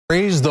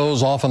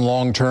Those often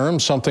long-term,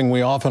 something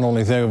we often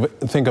only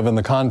think of in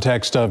the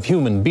context of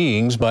human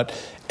beings, but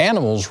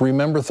animals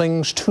remember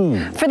things too.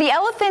 For the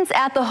elephants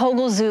at the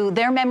Hogle Zoo,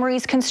 their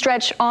memories can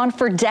stretch on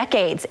for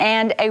decades,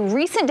 and a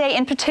recent day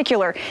in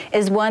particular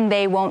is one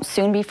they won't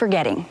soon be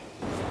forgetting.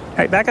 All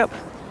right, back up.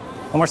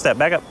 One more step,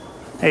 back up.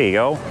 There you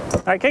go.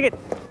 All right, kick it.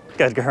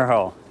 Good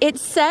girl.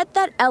 It's said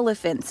that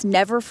elephants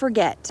never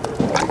forget.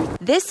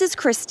 This is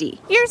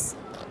Christy. Ears.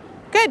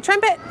 Good,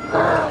 trumpet.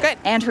 Good.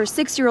 And her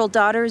 6-year-old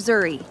daughter,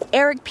 Zuri.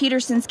 Eric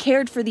Peterson's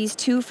cared for these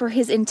two for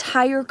his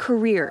entire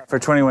career. For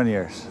 21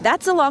 years.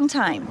 That's a long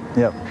time.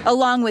 Yep.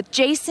 Along with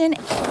Jason.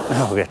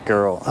 Oh, good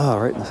girl. Oh,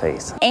 right in the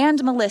face.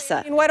 And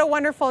Melissa. And what a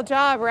wonderful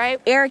job, right?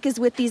 Eric is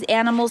with these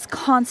animals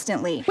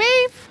constantly.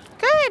 Wave.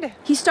 Good.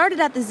 He started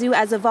at the zoo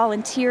as a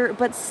volunteer,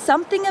 but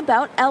something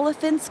about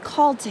elephants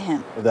called to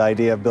him. The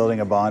idea of building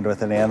a bond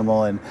with an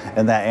animal and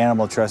that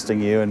animal trusting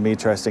you and me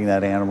trusting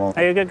that animal.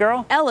 Are you a good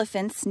girl?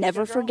 Elephants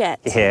never forget.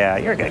 Yeah,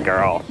 you're a good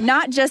girl.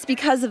 Not just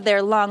because of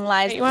their long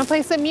lives. You want to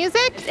play some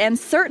music? And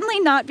certainly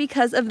not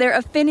because of their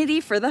affinity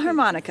for the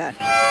harmonica.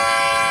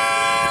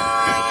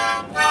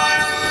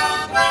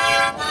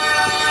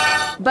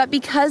 But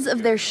because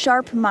of their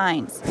sharp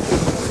minds.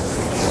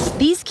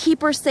 These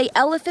keepers say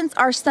elephants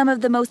are some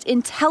of the most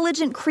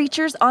intelligent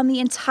creatures on the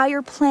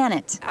entire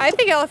planet. I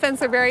think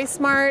elephants are very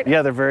smart.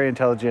 Yeah, they're very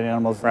intelligent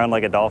animals. Around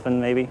like a dolphin,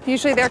 maybe?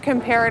 Usually they're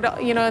compared,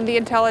 in the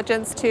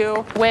intelligence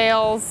to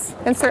whales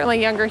and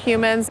certainly younger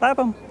humans. Slap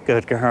them.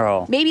 Good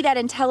girl. Maybe that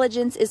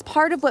intelligence is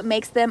part of what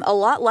makes them a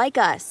lot like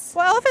us.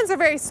 Well, elephants are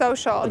very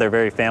social. They're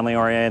very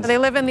family-oriented. They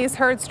live in these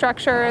herd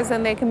structures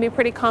and they can be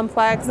pretty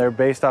complex. They're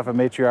based off a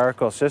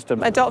matriarchal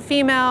system. Adult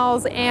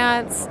females,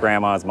 aunts,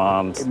 grandmas,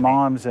 moms.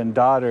 Moms and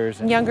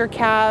daughters. Younger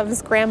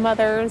calves,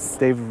 grandmothers.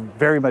 They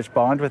very much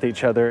bond with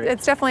each other.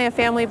 It's definitely a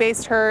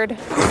family-based herd.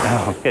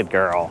 Oh, good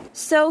girl.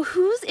 So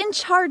who's in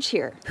charge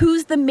here?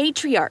 Who's the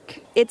matriarch?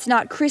 It's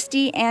not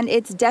Christy, and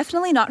it's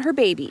definitely not her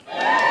baby.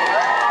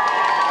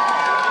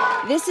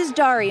 This is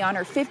Dari on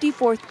her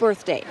 54th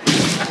birthday.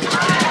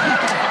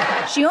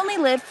 She only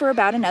lived for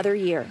about another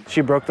year.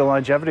 She broke the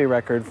longevity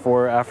record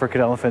for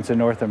African elephants in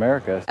North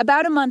America.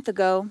 About a month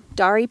ago,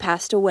 Dari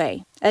passed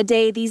away. A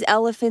day these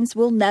elephants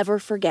will never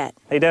forget.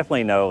 They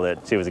definitely know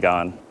that she was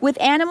gone.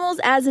 With animals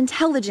as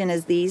intelligent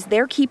as these,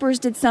 their keepers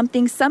did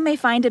something some may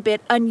find a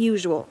bit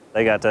unusual.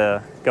 They got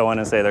to go in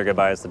and say their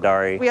goodbyes to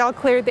Dari. We all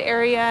cleared the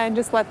area and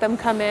just let them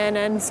come in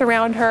and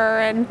surround her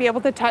and be able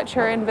to touch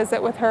her and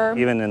visit with her.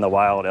 Even in the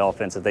wild,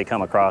 elephants, if they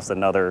come across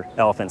another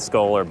elephant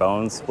skull or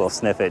bones, will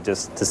sniff it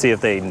just to see if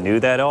they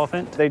knew that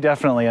elephant. They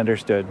definitely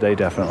understood.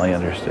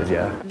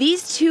 Yeah.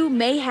 These two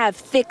may have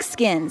thick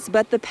skins,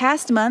 but the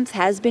past month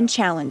has been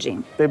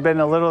challenging. They've been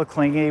a little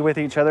clingy with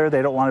each other.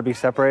 They don't want to be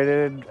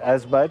separated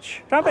as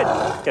much. Drop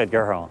it. Good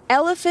girl.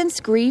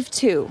 Elephants grieve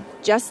too,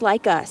 just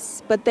like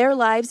us, but their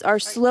lives are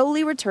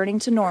slowly returning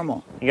to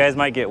normal. You guys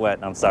might get wet.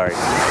 I'm sorry.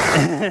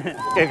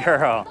 Good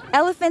girl.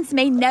 Elephants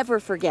may never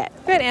forget.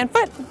 Good, and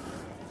foot.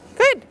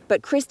 Good.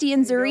 But Christy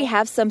and Zuri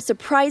have some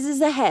surprises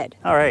ahead.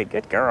 All right,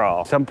 good girl.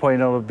 At some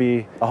point, it'll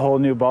be a whole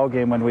new ball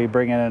game when we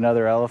bring in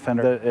another elephant.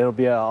 It'll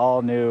be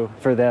all new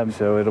for them,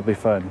 so it'll be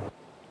fun.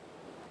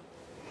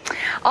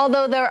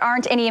 Although there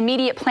aren't any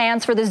immediate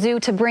plans for the zoo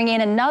to bring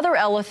in another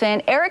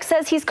elephant, Eric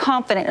says he's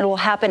confident it will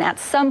happen at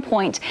some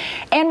point.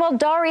 And while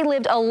Dari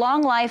lived a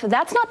long life,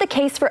 that's not the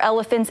case for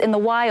elephants in the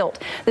wild.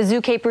 The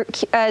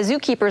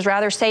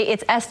zookeepers say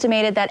it's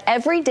estimated that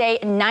every day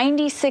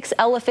 96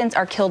 elephants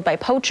are killed by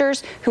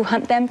poachers who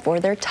hunt them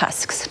for their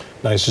tusks.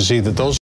 Nice to see that those